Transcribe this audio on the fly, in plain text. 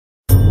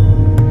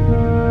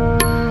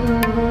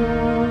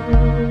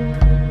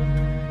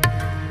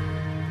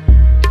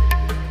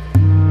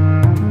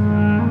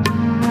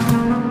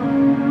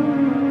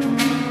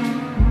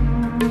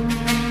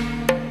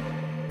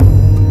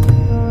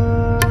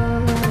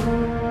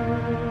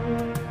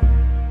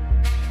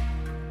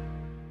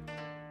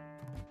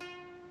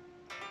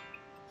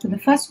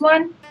first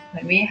one,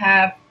 when we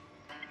have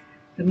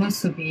the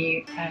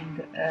musubi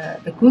and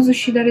the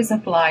kuzushi that is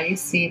applied, you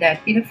see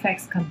that it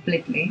affects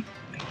completely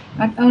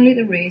not only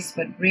the wrist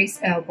but wrist,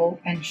 elbow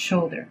and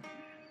shoulder.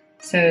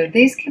 So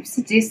this keeps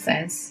the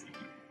distance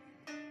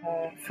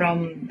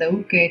from the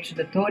uke to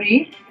the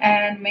tori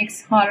and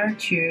makes it harder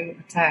to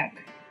attack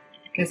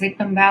because it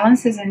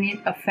unbalances and it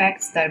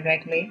affects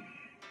directly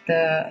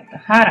the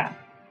hara.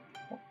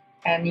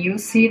 And you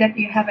see that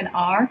you have an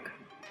arc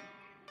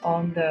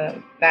on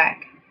the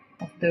back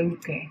of the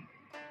uke.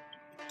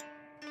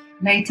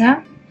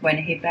 Later, when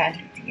he bent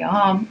the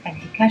arm and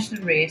he catches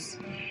the wrist,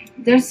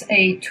 there's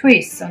a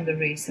twist on the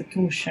wrist, a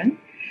torsion,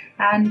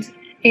 and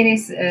it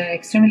is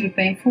extremely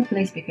painful.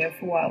 Please be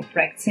careful while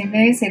practicing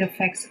this. It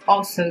affects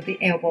also the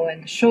elbow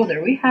and the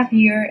shoulder. We have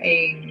here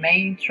a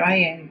main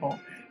triangle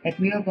that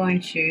we are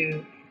going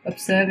to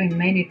observe in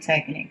many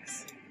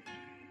techniques.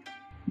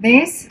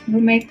 This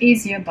will make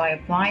easier by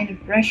applying the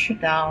pressure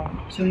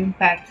down to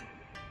impact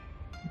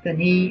the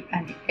knee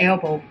and the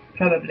elbow,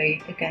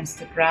 probably against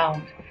the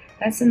ground.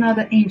 That's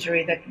another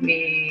injury that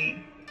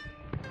we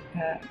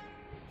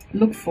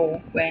look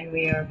for when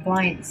we are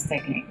applying this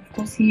technique. Of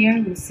course, here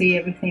you'll see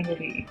everything will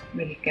be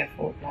really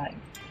careful applied.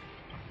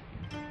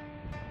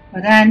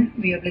 But then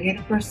we obligate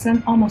a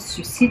person almost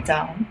to sit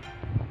down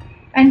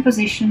and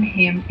position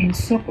him in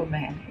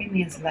sokomen. It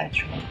means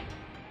lateral.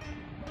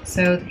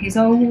 So his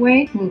whole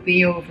weight will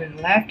be over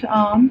the left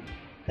arm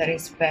that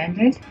is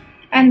bended,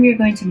 and we're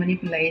going to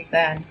manipulate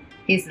then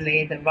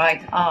easily the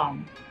right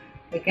arm.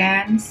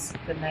 Against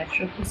the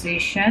natural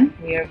position,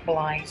 we are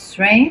applying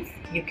strength.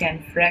 You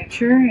can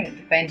fracture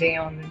depending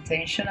on the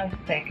intention of the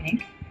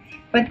technique.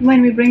 But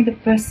when we bring the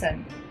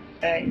person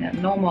in a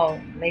normal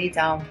lay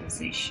down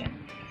position,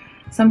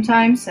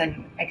 sometimes,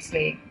 and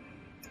actually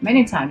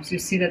many times, you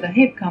see that the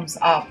hip comes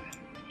up,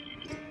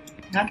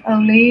 not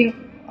only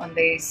on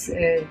this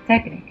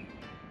technique.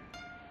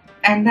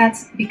 And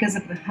that's because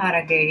of the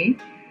hara ge.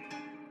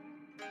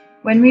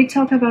 When we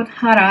talk about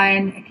hara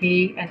and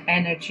ki and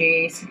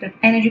energy, so that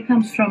energy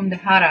comes from the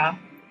hara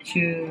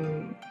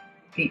to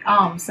the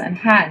arms and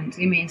hands.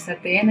 It means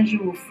that the energy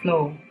will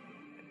flow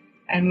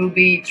and will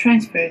be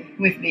transferred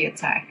with the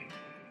attack.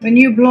 When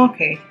you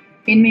block it,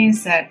 it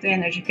means that the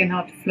energy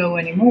cannot flow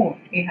anymore.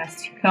 It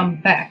has to come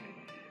back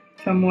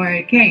from where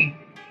it came.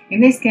 In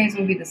this case, it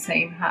will be the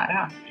same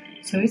hara.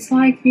 So it's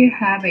like you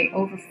have an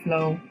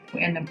overflow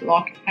and a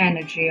blocked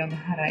energy on the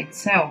hara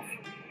itself.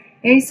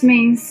 This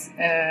means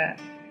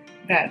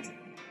that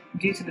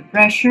due to the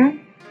pressure,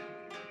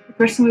 the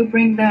person will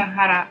bring the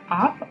hara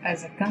up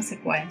as a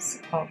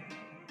consequence of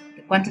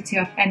the quantity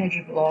of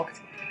energy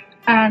blocked,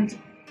 and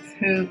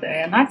through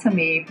the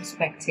anatomy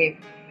perspective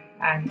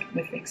and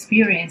with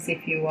experience,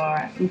 if you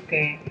are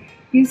uke,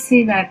 you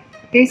see that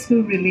this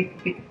will relieve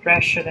a bit of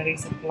pressure that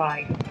is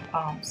applied on the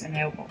arms and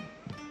elbow.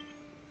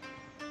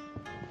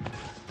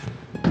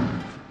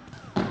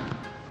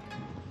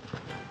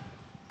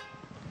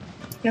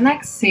 The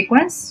next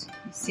sequence,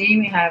 you see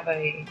we have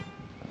a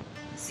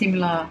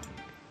similar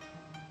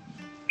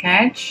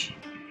catch,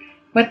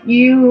 but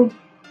you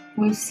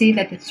will see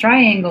that the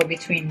triangle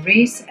between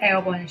wrist,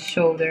 elbow and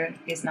shoulder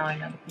is now in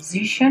another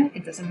position.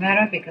 It doesn't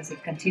matter because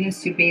it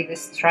continues to be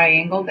this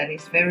triangle that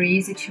is very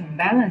easy to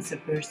imbalance a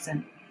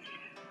person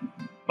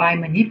by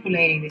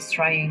manipulating this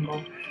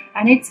triangle.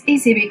 And it's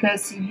easy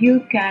because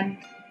you can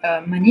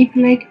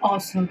manipulate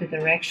also the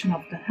direction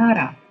of the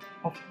hara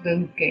of the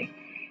uke.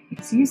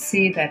 Because you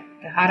see that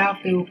the hara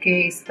of the uke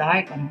is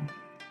diagonal.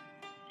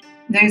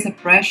 There is a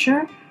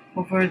pressure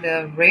over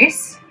the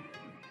wrist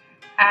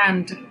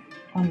and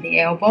on the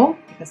elbow,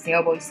 because the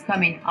elbow is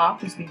coming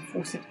up, is being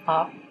forced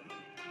up.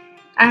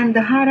 And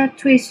the hara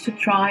twists to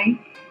try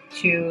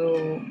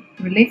to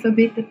relieve a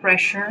bit the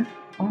pressure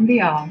on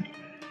the arm.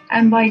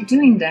 And by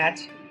doing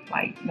that,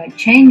 by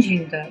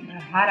changing the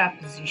hara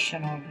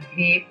position or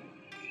the hip,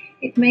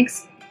 it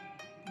makes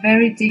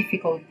very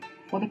difficult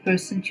for the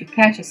person to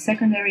catch a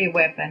secondary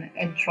weapon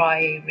and try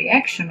a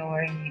reaction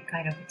or any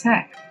kind of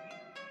attack.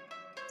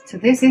 So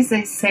this is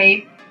a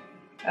safe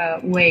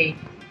way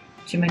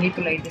to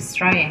manipulate this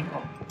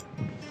triangle.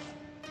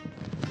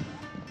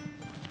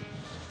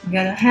 On the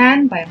other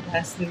hand, by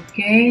last uke,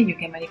 you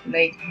can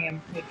manipulate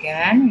him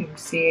again. You will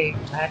see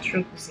a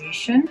lateral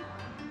position.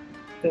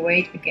 The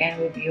weight again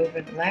will be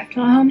over the left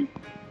arm,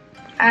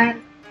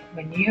 and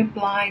when you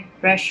apply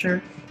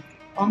pressure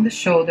on the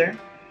shoulder,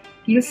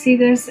 you'll see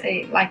there's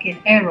like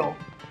an arrow,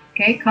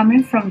 okay,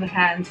 coming from the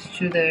hand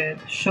to the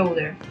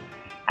shoulder,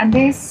 and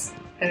this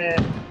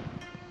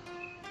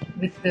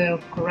with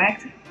the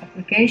correct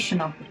application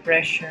of the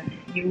pressure,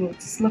 you will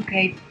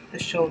dislocate the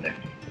shoulder.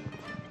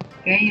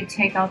 Okay, you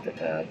take out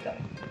the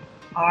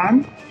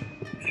arm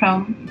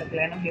from the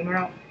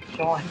glenohumeral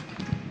joint.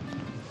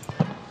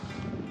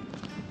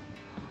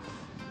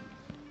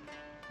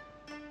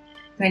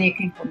 Then you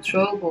can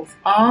control both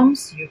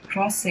arms. You're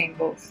crossing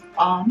both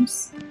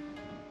arms.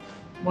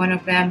 One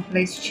of them,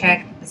 please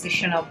check the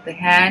position of the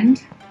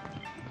hand.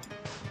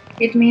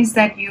 It means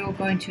that you're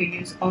going to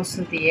use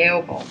also the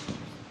elbow.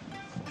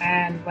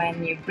 and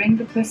when you bring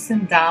the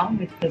person down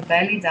with the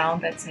belly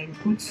down, that's in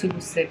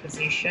Utsubuse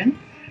position,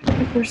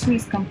 the person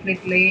is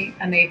completely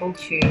unable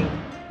to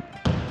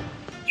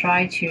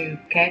try to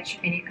catch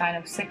any kind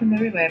of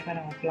secondary weapon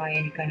or apply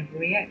any kind of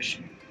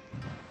reaction.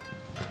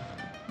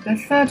 The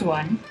third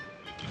one,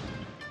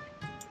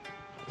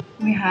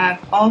 we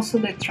have also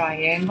the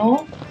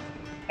triangle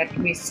that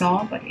we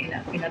saw, but in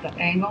another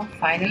angle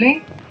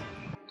finally.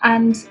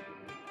 And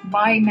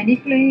by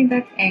manipulating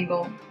that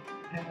angle,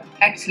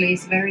 actually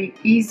it's very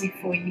easy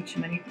for you to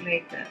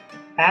manipulate the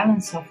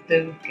balance of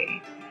the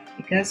uke,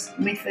 because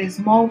with a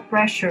small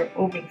pressure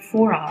over the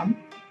forearm,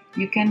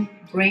 you can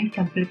bring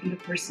completely the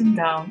person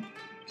down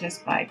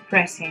just by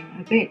pressing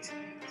a bit.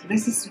 So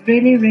this is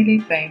really, really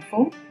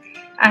painful,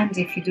 and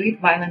if you do it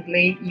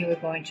violently, you are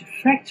going to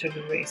fracture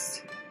the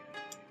wrist.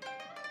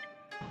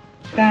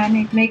 Then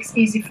it makes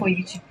easy for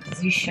you to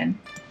position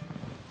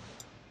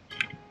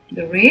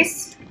the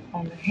wrist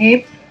on the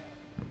hip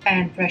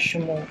and pressure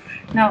more.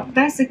 Now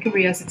that's the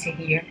curiosity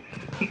here,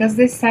 because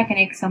this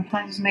technique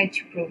sometimes is made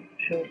to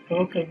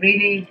provoke a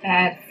really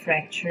bad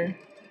fracture,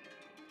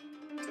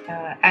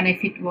 and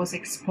if it was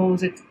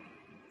exposed, it's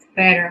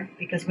better,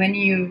 because when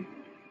you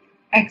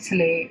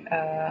actually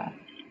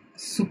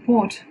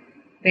support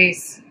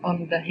this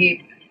on the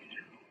hip,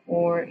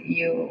 or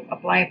you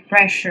apply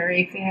pressure,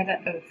 if you had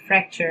a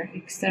fracture,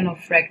 external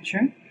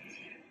fracture,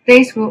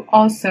 this will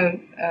also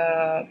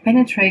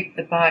penetrate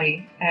the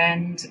body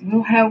and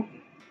will help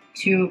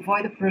to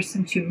avoid the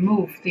person to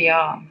move the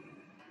arm,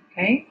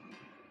 okay,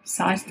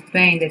 besides the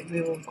pain that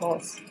we will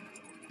cause.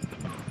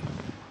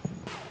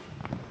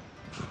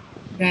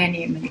 Then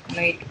you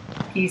manipulate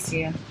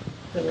easier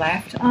the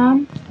left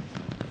arm,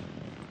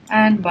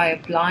 and by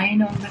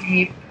applying on the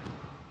hip,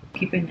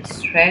 keeping the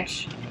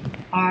stretch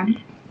arm,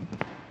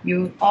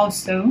 you'll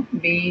also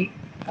be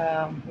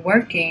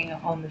working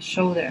on the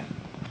shoulder.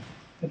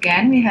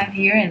 Again, we have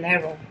here an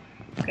arrow,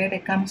 okay,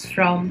 that comes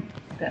from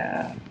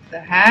the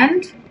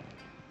hand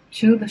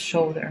to the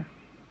shoulder.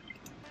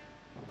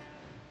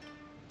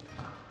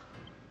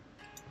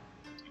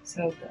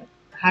 So the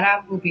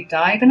hara will be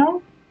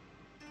diagonal,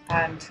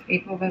 and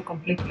it will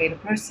completely the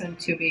person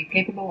to be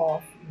capable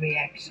of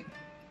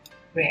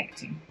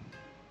reacting.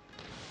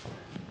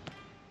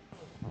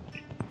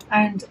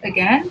 And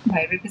again,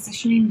 by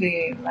repositioning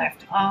the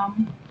left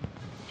arm,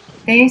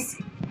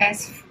 this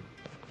as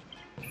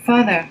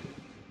further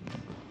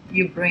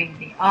you bring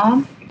the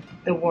arm,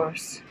 the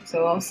worse.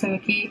 So also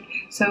here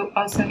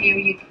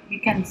you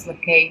can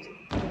dislocate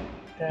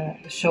the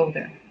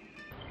shoulder.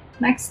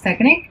 Next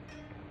technique,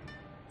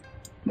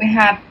 we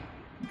have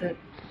the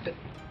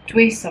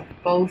twist of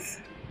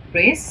both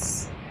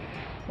wrists.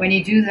 When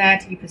you do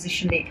that, you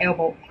position the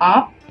elbow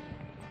up.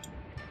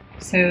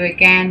 So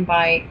again,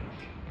 by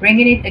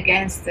bringing it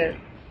against the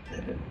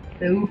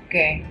uke,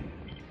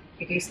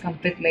 it is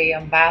completely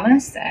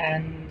unbalanced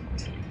and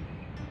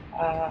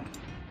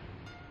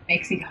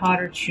makes it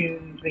harder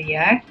to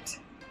react.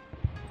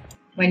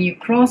 When you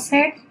cross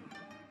it,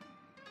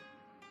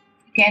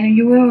 again,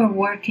 you are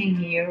working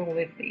here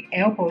with the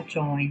elbow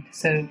joint.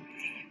 So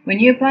when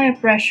you apply a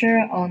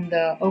pressure on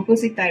the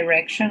opposite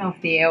direction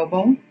of the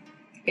elbow,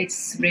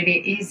 it's really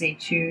easy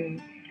to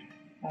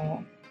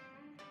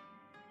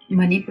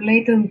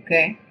manipulate the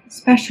uke,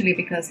 especially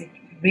because it's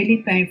really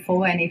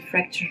painful and it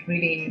fractures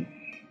really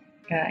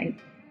in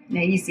an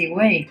easy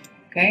way.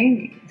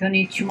 Okay, you don't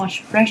need too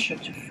much pressure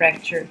to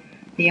fracture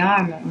the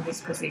arm in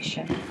this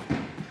position.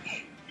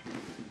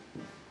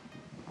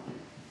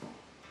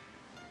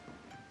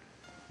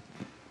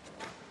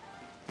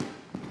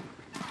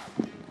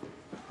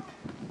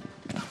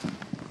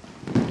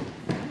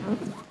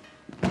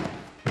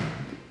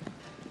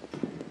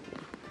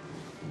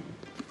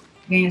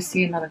 Again, you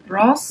see another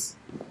cross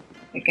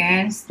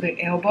against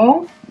the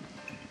elbow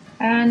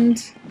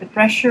and the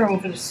pressure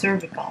over the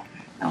cervical.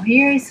 Now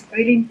here is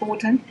really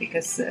important,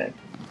 because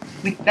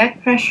with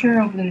that pressure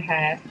over the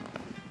head,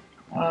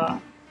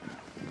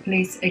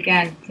 please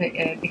again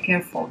be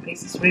careful.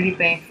 This is really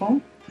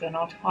painful. Do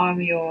not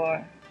harm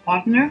your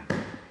partner.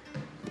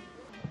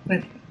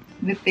 But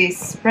with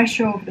this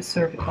pressure over the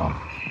cervical,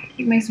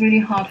 it makes it really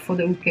hard for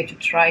the uke to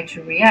try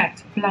to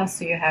react.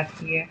 Plus you have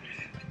here,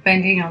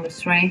 depending on the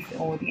strength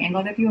or the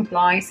angle that you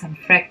apply, some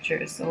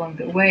fractures along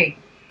the way.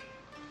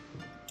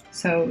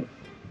 So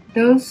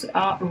those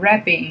are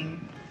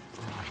wrapping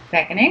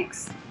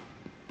techniques,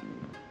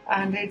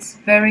 and it's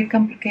very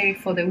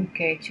complicated for the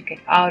uke to get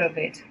out of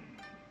it.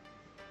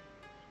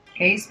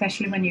 Okay,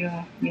 especially when you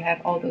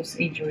have all those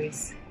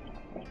injuries.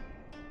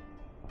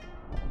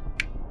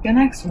 The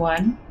next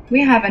one,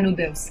 we have an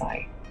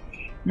udeosai.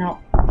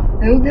 Now,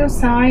 the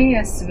udeosai,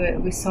 as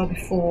we saw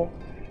before,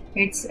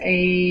 it's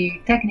a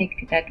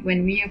technique that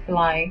when we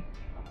apply,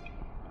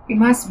 it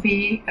must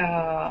be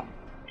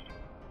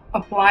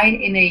applied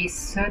in a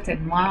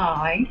certain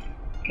mai,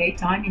 okay,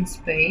 time and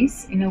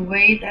space, in a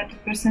way that the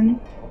person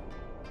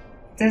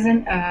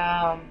doesn't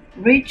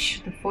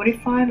reach the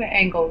 45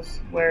 angles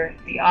where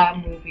the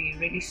arm will be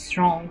really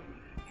strong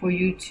for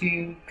you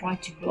to try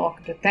to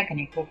block the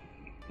technique or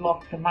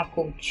block the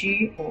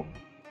makouchi or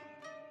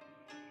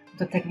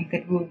the technique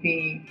that will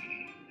be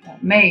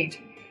made.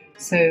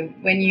 So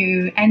when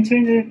you enter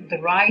the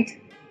right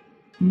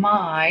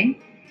mai,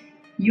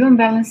 you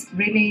unbalance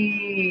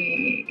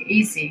really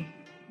easy.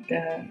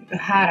 The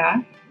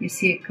hara, you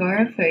see a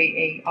curve,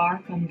 a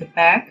arc on the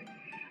back,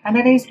 and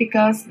that is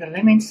because the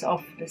limits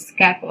of the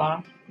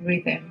scapula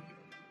rhythm.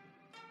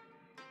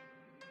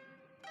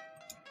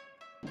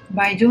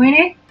 By doing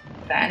it,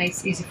 then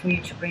it's easy for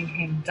you to bring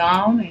him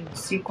down and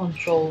still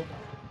control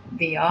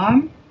the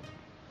arm,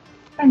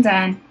 and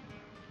then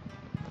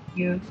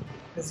you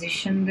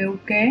position the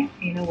uke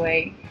in a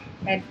way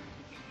that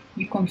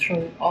you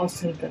control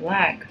also the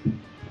leg.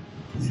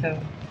 So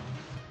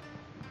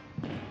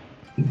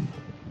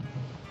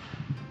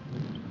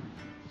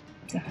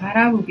the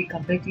hara will be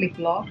completely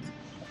blocked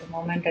at the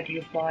moment that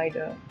you apply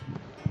the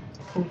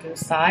udo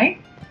sai,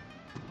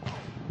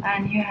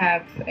 and you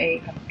have a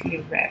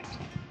completely wrapped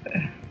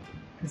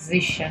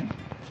position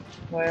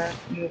where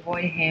you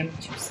avoid him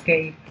to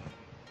escape.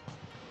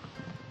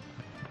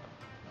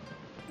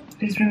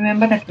 Please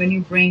remember that when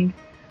you bring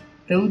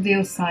the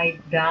udo sai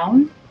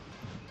down,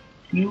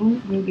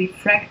 you will be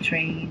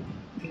fracturing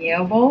the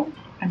elbow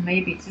and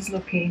maybe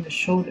dislocating the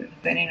shoulder,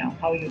 depending on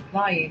how you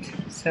apply it.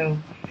 So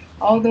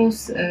all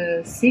those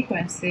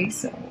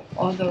sequences,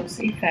 all those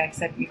effects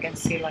that you can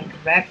see like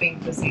wrapping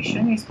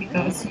position is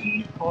because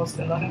you caused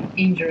a lot of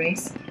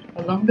injuries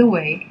along the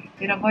way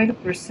that avoid the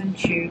person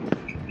to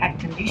have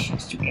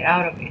conditions to get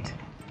out of it.